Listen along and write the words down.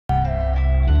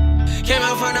Came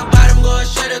out from the bottom, going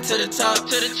straight up to the top.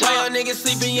 While y'all niggas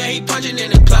sleeping, yeah, he punching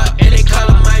in the clock. And they call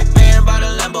him Mike Barron by the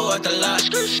Lambo at the lot.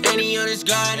 And he on his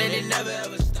grind and it never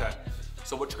ever stop.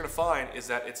 So what you're gonna find is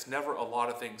that it's never a lot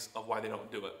of things of why they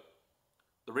don't do it.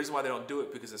 The reason why they don't do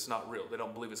it because it's not real. They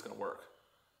don't believe it's gonna work.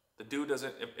 The dude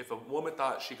doesn't, if a woman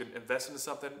thought she could invest into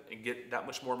something and get that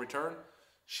much more in return,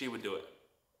 she would do it.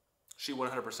 She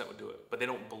 100% would do it, but they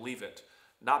don't believe it.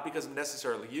 Not because of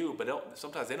necessarily you, but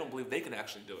sometimes they don't believe they can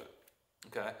actually do it,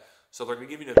 okay? So they're gonna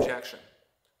give you an objection,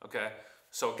 okay?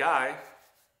 So a guy,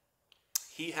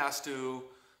 he has to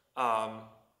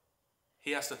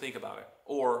think about it.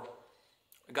 Or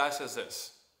a guy says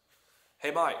this,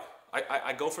 hey Mike,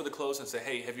 I go for the close and say,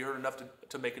 hey, have you heard enough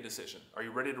to make a decision? Are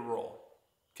you ready to roll?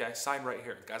 Okay, sign right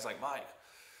here. The guy's like, Mike,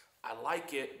 I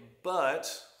like it, but,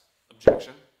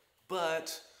 objection,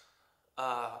 but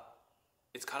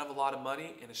it's kind of a lot of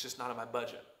money and it's just not in my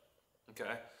budget,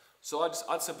 okay? So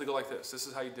I'd simply go like this. This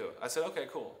is how you do it. I said, okay,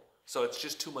 cool. So it's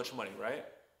just too much money, right?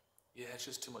 Yeah, it's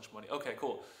just too much money. Okay,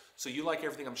 cool. So you like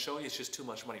everything I'm showing you, it's just too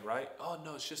much money, right? Oh,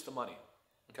 no, it's just the money,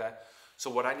 okay? So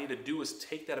what I need to do is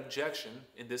take that objection.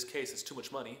 In this case, it's too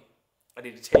much money. I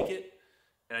need to take it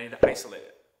and I need to isolate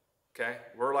it. Okay,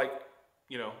 we're like,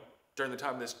 you know, during the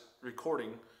time of this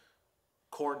recording,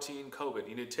 quarantine, COVID.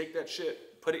 You need to take that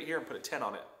shit, put it here and put a 10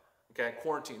 on it. Okay,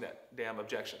 quarantine that damn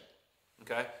objection.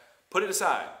 Okay, put it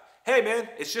aside. Hey man,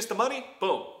 it's just the money.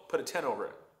 Boom, put a 10 over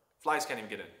it. Flies can't even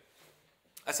get in.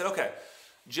 I said, okay,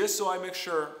 just so I make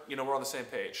sure, you know, we're on the same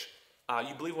page.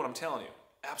 You believe what I'm telling you?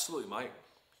 Absolutely, Mike.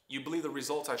 You believe the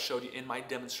results I showed you in my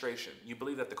demonstration. You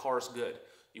believe that the car is good.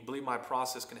 You believe my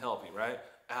process can help you, right?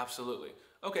 Absolutely.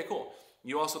 Okay, cool.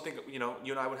 You also think, you know,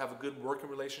 you and I would have a good working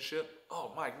relationship?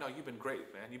 Oh, Mike, no, you've been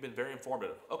great, man. You've been very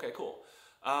informative. Okay, cool.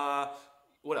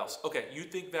 What else? Okay, you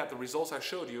think that the results I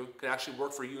showed you could actually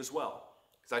work for you as well?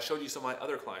 Because I showed you some of my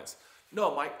other clients.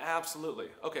 No, Mike, absolutely.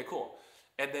 Okay, cool.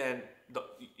 And then, the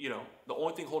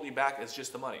only thing holding you back is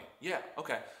just the money. Yeah,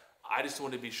 okay. I just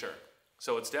wanted to be sure.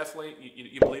 So it's definitely,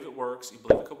 you believe it works. You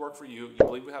believe it could work for you. You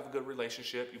believe we have a good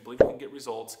relationship. You believe you can get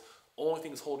results. Only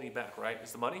thing is holding you back, right?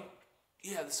 Is the money?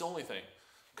 Yeah, that's the only thing.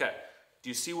 Okay, do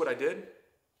you see what I did?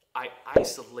 I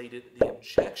isolated the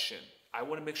objection. I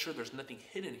want to make sure there's nothing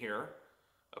hidden here,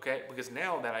 okay? Because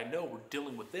now that I know we're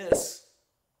dealing with this,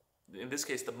 in this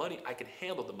case the money, I can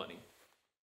handle the money.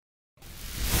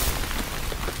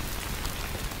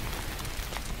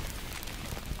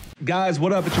 Guys,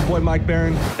 what up? It's your boy Mike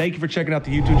Barron. Thank you for checking out the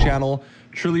YouTube channel.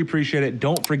 Truly appreciate it.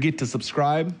 Don't forget to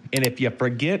subscribe. And if you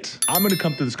forget, I'm gonna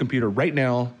come to this computer right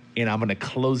now and I'm gonna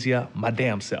close you my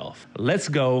damn self. Let's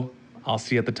go. I'll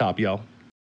see you at the top, y'all.